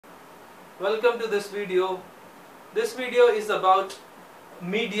welcome to this video. This video is about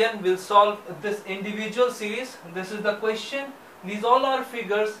median. We'll solve this individual series. This is the question. These all are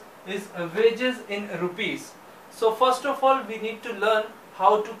figures is wages in rupees. So first of all we need to learn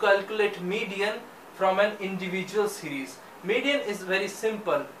how to calculate median from an individual series. Median is very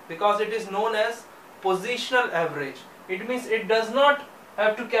simple because it is known as positional average. It means it does not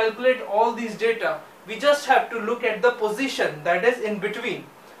have to calculate all these data. We just have to look at the position that is in between.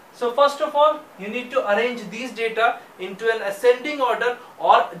 So first of all you need to arrange these data into an ascending order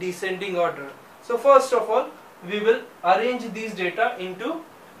or descending order. So first of all we will arrange these data into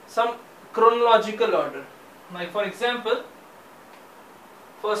some chronological order. Like for example,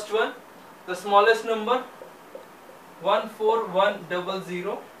 first one, the smallest number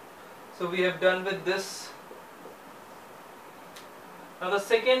 14100. So we have done with this. Now the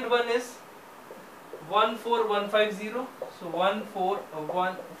second one is 14150. So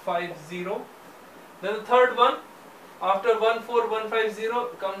 14150. Then the third one after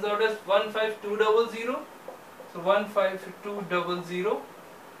 14150 comes out as 15200. So 15200.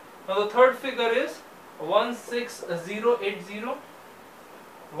 Now the third figure is 16080.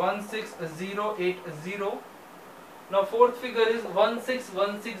 16080. Now fourth figure is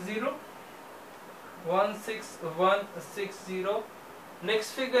 16160. 16160.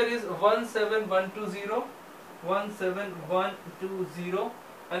 Next figure is 17120. 17120.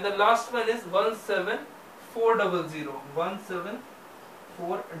 And the last one is 17400.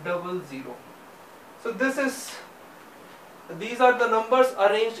 17400. So these are the numbers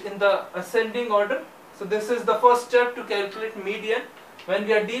arranged in the ascending order. So this is the first step to calculate median when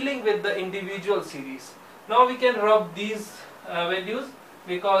we are dealing with the individual series. Now we can rub these values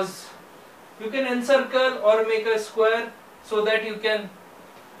because you can encircle or make a square so that you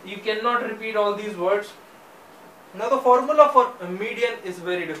cannot repeat all these words. Now the formula for median is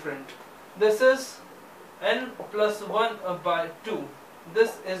very different. This is n plus 1 by 2.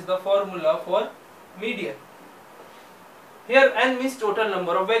 This is the formula for median. Here n means total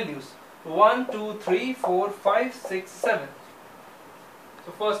number of values. 1, 2, 3, 4, 5, 6, 7.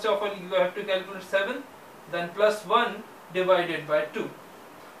 So first of all you have to calculate 7, then plus 1 divided by 2.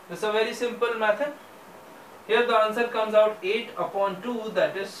 This is a very simple method. Here the answer comes out 8 upon 2,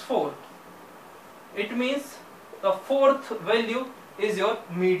 that is 4. It means the fourth value is your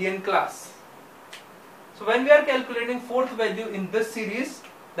median class. So when we are calculating fourth value in this series,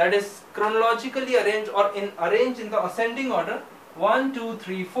 that is chronologically arranged or arranged in the ascending order, 1, 2,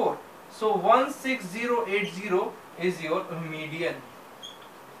 3, 4. So 16080 is your median.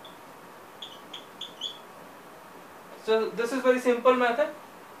 So this is very simple method.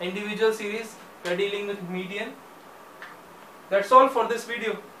 Individual series, we are dealing with median. That's all for this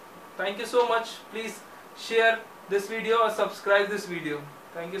video. Thank you so much. Please share this video or subscribe this video.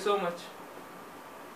 Thank you so much.